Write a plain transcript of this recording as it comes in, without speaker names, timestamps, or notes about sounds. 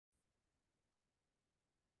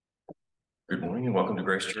Good morning and welcome to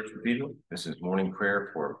Grace Church Cathedral. This is morning prayer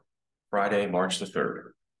for Friday, March the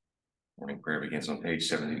 3rd. Morning prayer begins on page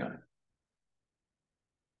 79.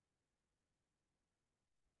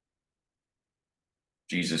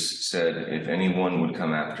 Jesus said, "If anyone would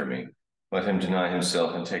come after me, let him deny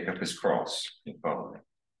himself and take up his cross and follow me."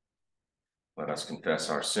 Let us confess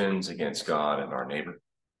our sins against God and our neighbor.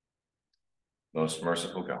 Most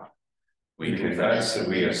merciful God, we confess that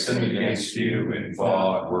we have sinned against you in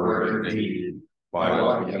thought, word, and deed, by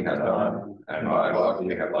what we have done, and by what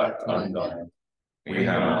we have left undone. We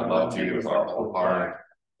have not loved you with our whole heart.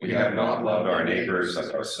 We have not loved our neighbors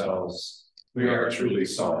as ourselves. We are truly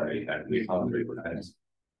sorry, and we humbly repent.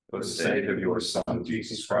 For the sake of your Son,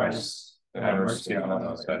 Jesus Christ, have mercy on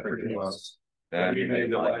us and forgive us, that we may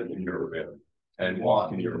delight in your will and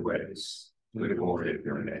walk in your ways, to the glory of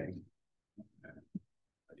your name.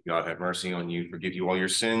 God have mercy on you, forgive you all your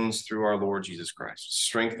sins through our Lord Jesus Christ,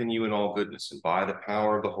 strengthen you in all goodness, and by the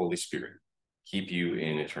power of the Holy Spirit, keep you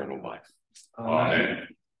in eternal life. Amen.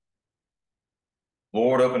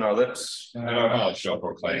 Lord, open our lips, and our mouth shall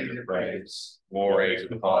proclaim your praise. Glory to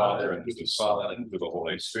the Father, and to the Son, and to the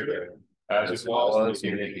Holy Spirit, as it was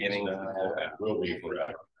in the beginning, now, and will be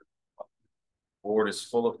forever. Lord is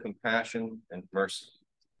full of compassion and mercy.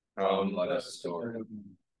 Come, let us adore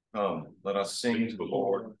him. Come, let us sing to the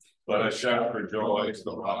Lord. Let us shout for joy to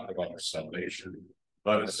the rock of our salvation.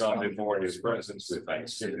 Let us come before his presence with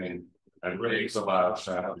thanksgiving, and raise a loud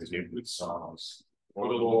shout to him with songs. For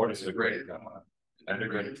the Lord is a great God, and a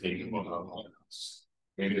great King among us.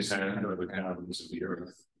 In his hand are the kingdoms of the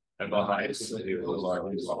earth, and the heights of the hills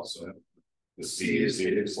are his also. The sea is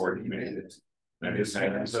his, for he made it, and his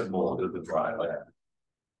hands have molded the dry land.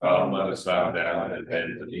 Come, let us bow down and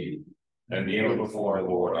bend the knee, and kneel before the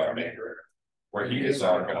Lord our Maker. For he is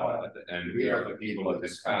our God, and we are the people of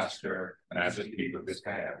his pasture, and as the sheep of his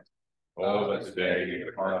hand. Oh, that today we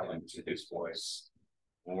would hearken to his voice.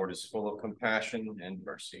 The Lord is full of compassion and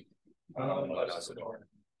mercy. Let us adore him.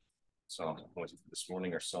 Psalms appointed for this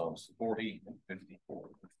morning are Psalms 40 and 54.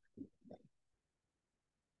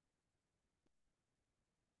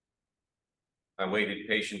 I waited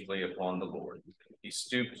patiently upon the Lord. He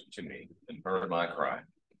stooped to me and heard my cry.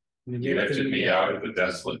 He lifted me out of the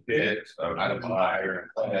desolate pit, out of fire and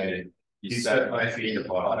clay. He set my feet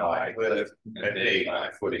upon a high cliff, and made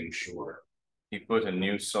my footing sure. He put a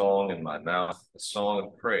new song in my mouth, a song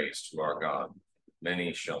of praise to our God.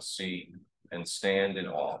 Many shall see and stand in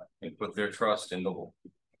awe and put their trust in the Lord.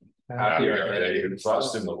 Happy are they who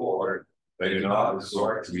trust in the Lord. They do not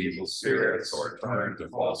resort to evil spirits or turn to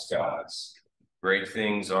false gods. Great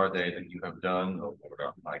things are they that you have done, O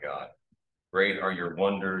Lord my God. Great are your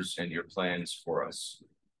wonders and your plans for us.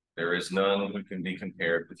 There is none who can be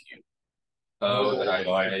compared with you. Oh, that I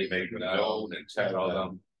might make them known and tell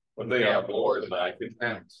them, but they are more than I can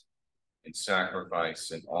count. In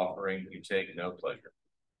sacrifice and offering you take no pleasure.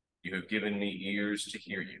 You have given me ears to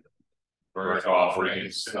hear you. Burnt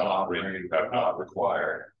offerings and offering you have not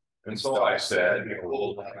required. And so I said,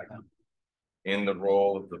 behold, I come. In the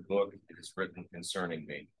roll of the book it is written concerning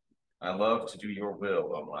me. I love to do your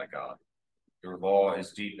will, O my God. Your law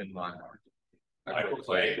is deep in my heart. I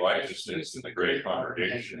proclaim righteousness in the great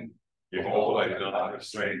congregation. Behold, I do not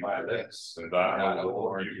restrain my lips, and thou,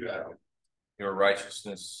 Lord, you have. Your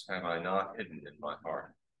righteousness have I not hidden in my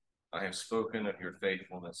heart. I have spoken of your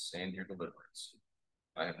faithfulness and your deliverance.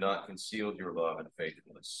 I have not concealed your love and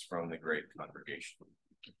faithfulness from the great congregation.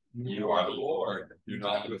 You are the Lord. Do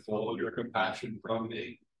not withhold your compassion from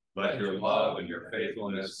me. Let your love and your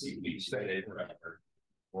faithfulness keep me stay forever.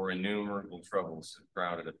 For innumerable troubles have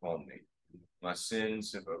crowded upon me. My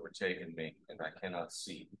sins have overtaken me, and I cannot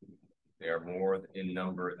see. They are more in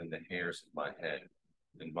number than the hairs of my head,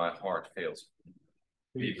 and my heart fails me.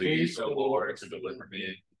 Be pleased, O Lord, to deliver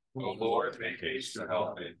me. O Lord, make haste to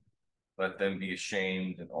help me. Let them be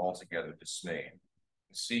ashamed and altogether dismayed,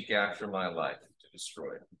 and seek after my life to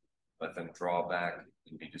destroy it. Let them draw back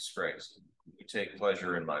and be disgraced, who take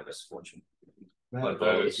pleasure in my misfortune. Let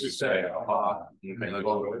those who say, "Aha," may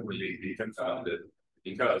Lord be confounded,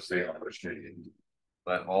 because they are ashamed.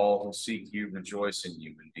 Let all who seek you rejoice in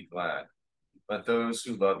you and be glad. Let those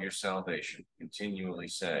who love your salvation continually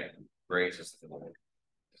say, "Great is the Lord."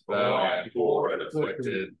 Though I am poor and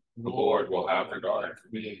afflicted, the Lord will have regard for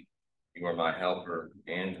me. You are my helper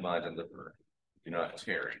and my deliverer. Do not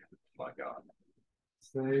tarry, my God.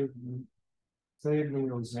 Save me,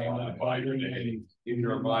 O God, by your name. In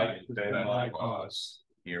your might, defend my cause.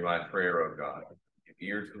 Hear my prayer, O God. Give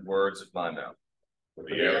ear to the words of my mouth. For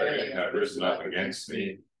the arrogant have risen up against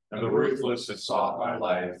me, and the ruthless have sought my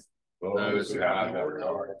life, those who have no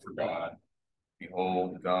regard for God.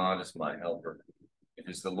 Behold, God is my helper. It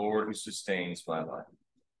is the Lord who sustains my life.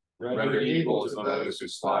 Render evil to those who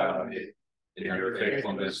spy on me. In your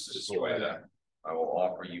faithfulness, destroy them. I will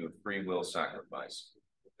offer you a free will sacrifice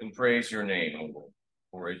and praise your name, O Lord,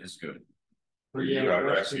 for it is good. For you have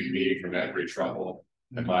rescued me from every trouble,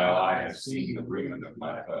 and my eye has seen the ruin of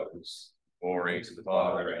my foes. Glory To the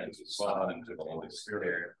Father, and to the Son, and to the Holy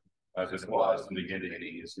Spirit, as it was in the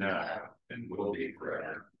beginning, is now, and will be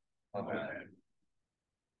forever. Amen.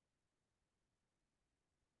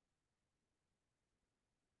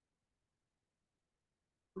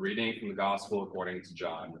 Reading from the Gospel according to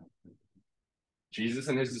John. Jesus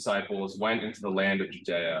and his disciples went into the land of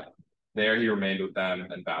Judea. There he remained with them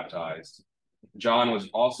and baptized. John was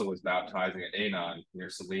baptizing at Aenon near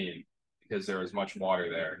Salim, because there was much water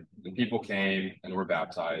there, and people came and were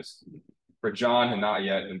baptized. For John had not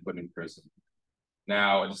yet been put in prison.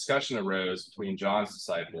 Now a discussion arose between John's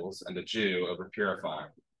disciples and a Jew over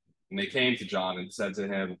purifying. And they came to John and said to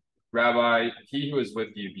him, Rabbi, he who is with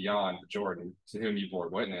you beyond the Jordan, to whom you bore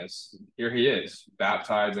witness, here he is,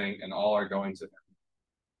 baptizing, and all are going to him.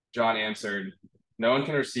 John answered, No one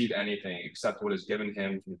can receive anything except what is given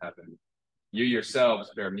him from heaven. You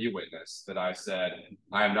yourselves bear me witness that I said,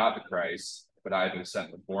 I am not the Christ, but I have been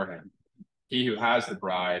sent before him. He who has the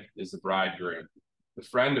bride is the bridegroom. The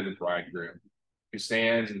friend of the bridegroom, who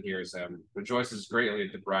stands and hears him, rejoices greatly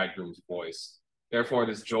at the bridegroom's voice. Therefore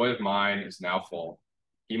this joy of mine is now full.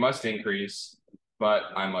 He must increase, but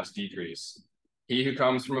I must decrease. He who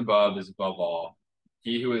comes from above is above all.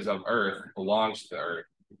 He who is of earth belongs to the earth,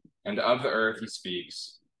 and of the earth he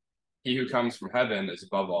speaks. He who comes from heaven is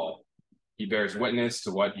above all. He bears witness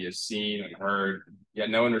to what he has seen and heard, yet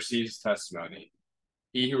no one receives his testimony.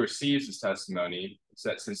 He who receives his testimony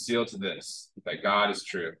sets his seal to this, that God is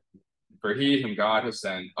true. For he whom God has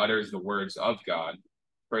sent utters the words of God,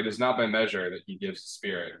 for it is not by measure that he gives the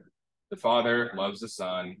Spirit. The Father loves the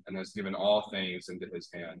Son and has given all things into his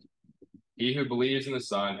hand. He who believes in the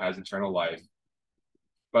Son has eternal life,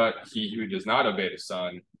 but he who does not obey the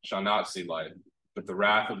Son shall not see life, but the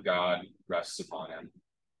wrath of God rests upon him.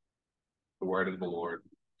 The word of the Lord.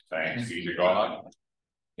 Thanks be to God.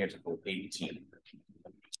 Canticle 18.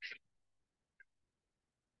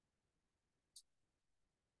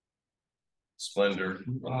 Splendor,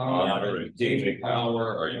 Honor, and kingly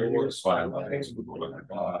power are yours by rights before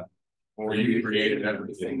God. For you created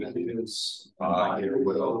everything that is, by your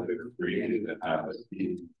will that created and have it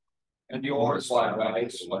be. And yours by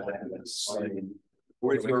rights land and slain.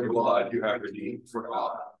 With your blood you have redeemed for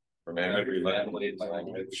God. From every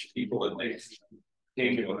language, people, and nation,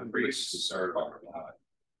 kingdom and priests to serve our God.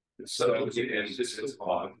 So it is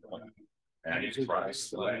upon him, and his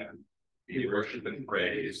Christ the Lamb. Be worshipped and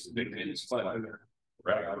praised in his splendor,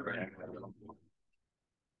 forever and ever.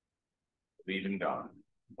 believe in God,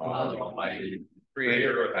 Father Almighty,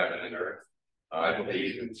 creator of heaven and earth. I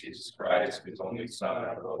believe in Jesus Christ, his only Son,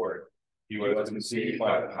 our Lord. He was conceived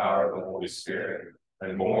by the power of the Holy Spirit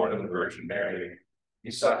and born of the Virgin Mary. He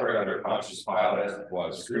suffered under Pontius Pilate,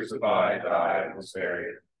 was crucified, died, and was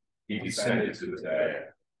buried. He descended to the dead.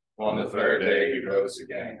 On the third day he rose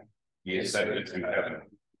again. He ascended to heaven,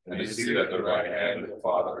 and is seated at the right hand of the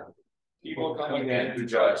Father. He will come again to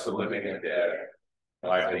judge the living and dead.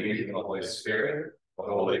 I believe in the Holy Spirit, the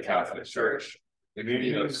Holy Catholic Church, the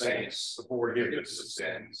communion of saints, the forgiveness of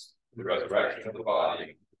sins, the resurrection of the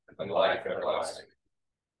body, and life everlasting.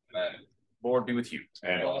 Amen. Lord be with you.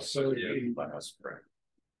 And also with you. Let us pray.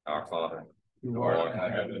 Our Father, who art in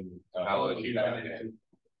heaven, hallowed be thy name.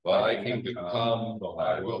 Thy kingdom come,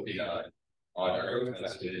 thy will be done, on earth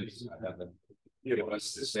as it is in heaven. Give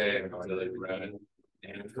us this day our daily bread,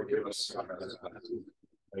 and forgive us our trespasses,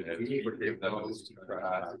 as we forgive those who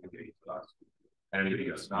trespass against us. And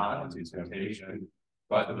lead us not into temptation,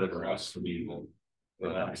 but deliver us from evil.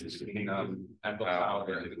 For thine is the kingdom, and the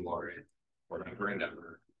power, and the glory, forever and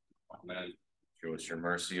ever. Amen. show us your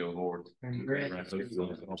mercy, O Lord. And grant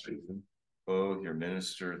Clothe your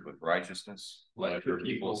ministers with righteousness. Let your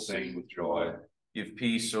people sing with joy. Give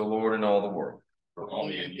peace, O Lord, in all the world. For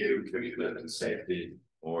only in you can we live in safety.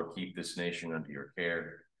 Lord, keep this nation under your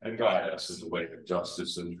care. And guide us in the way of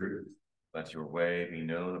justice and truth. Let your way be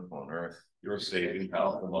known upon earth. Your saving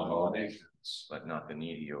health among all nations. Let not the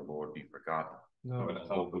needy, O Lord, be forgotten. For the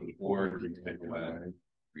hope of the poor be taken away.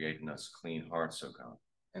 Create in us clean hearts, O God.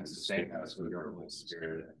 And sustain us with your Holy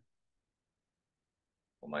Spirit.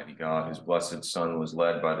 Almighty God, whose blessed Son was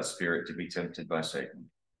led by the Spirit to be tempted by Satan,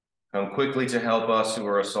 come quickly to help us who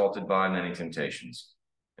are assaulted by many temptations.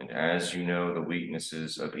 And as you know the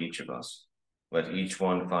weaknesses of each of us, let each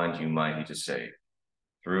one find you mighty to save.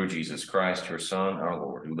 Through Jesus Christ, your Son, our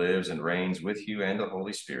Lord, who lives and reigns with you and the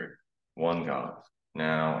Holy Spirit, one God,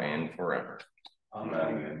 now and forever.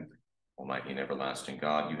 Amen. Almighty and everlasting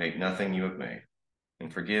God, you hate nothing you have made,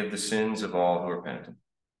 and forgive the sins of all who are penitent.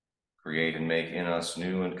 Create and make in us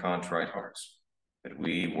new and contrite hearts, that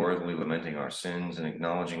we, worthily lamenting our sins and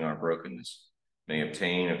acknowledging our brokenness, may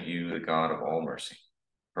obtain of you, the God of all mercy,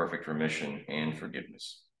 perfect remission and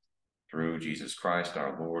forgiveness. Through Jesus Christ,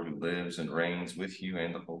 our Lord, who lives and reigns with you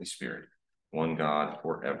and the Holy Spirit, one God,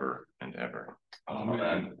 forever and ever.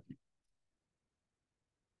 Amen.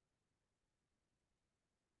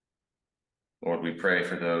 Lord, we pray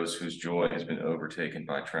for those whose joy has been overtaken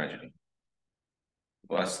by tragedy.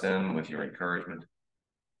 Bless them with your encouragement,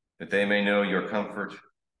 that they may know your comfort,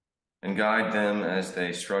 and guide them as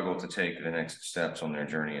they struggle to take the next steps on their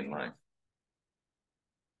journey in life.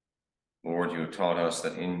 Lord, you have taught us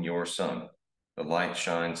that in your Son, the light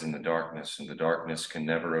shines in the darkness, and the darkness can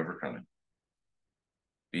never overcome it.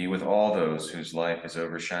 Be with all those whose life is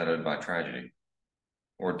overshadowed by tragedy,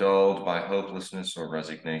 or dulled by hopelessness or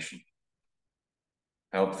resignation.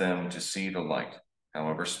 Help them to see the light,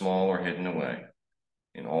 however small or hidden away,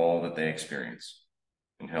 in all that they experience,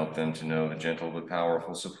 and help them to know the gentle but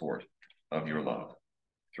powerful support of your love.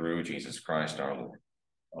 Through Jesus Christ our Lord.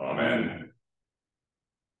 Amen.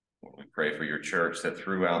 Lord, we pray for your church that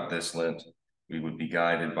throughout this Lent, we would be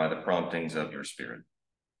guided by the promptings of your Spirit.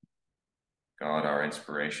 God, our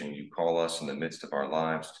inspiration, you call us in the midst of our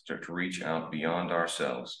lives to reach out beyond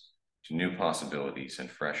ourselves to new possibilities and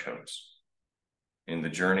fresh hopes. In the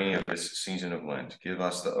journey of this season of Lent, give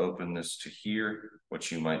us the openness to hear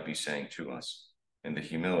what you might be saying to us, and the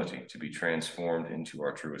humility to be transformed into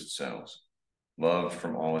our truest selves, loved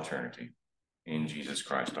from all eternity, in Jesus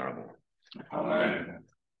Christ our Lord. Amen.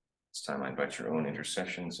 This time I invite your own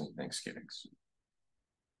intercessions and thanksgivings.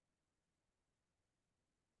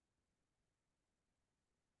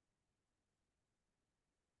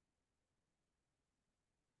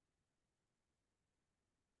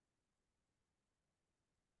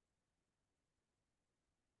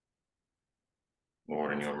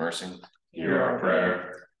 Lord, in your mercy, Hear our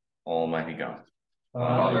prayer. Almighty God,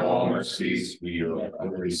 Father of all mercies, we, your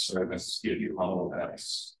hungry servants, give you humble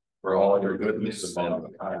thanks for all your goodness and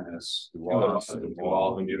loving kindness to us and to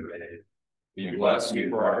all whom you made. We bless you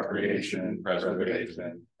for our creation,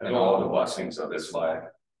 preservation, and all the blessings of this life,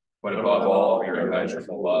 but above all for your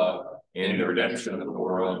immeasurable love in the redemption of the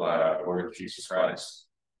world by our Lord Jesus Christ,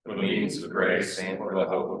 for the means of grace and for the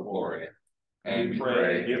hope of glory. And we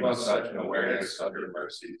pray, give us such an awareness of your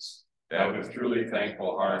mercies, that with truly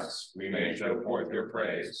thankful hearts we may show forth your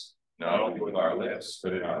praise, not only with our lips,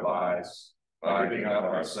 but in our lives, by giving up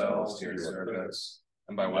ourselves to your service,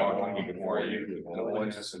 and by walking before you with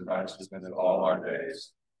holiness and righteousness all our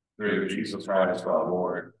days. Through Jesus Christ our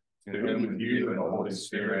Lord, to whom with you and the Holy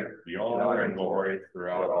Spirit be all honor and glory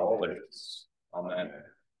throughout all ages. Amen.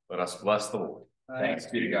 let us bless the Lord. Thanks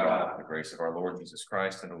be to God. The grace of our Lord Jesus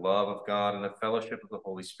Christ and the love of God and the fellowship of the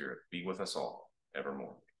Holy Spirit be with us all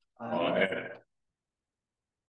evermore. Amen.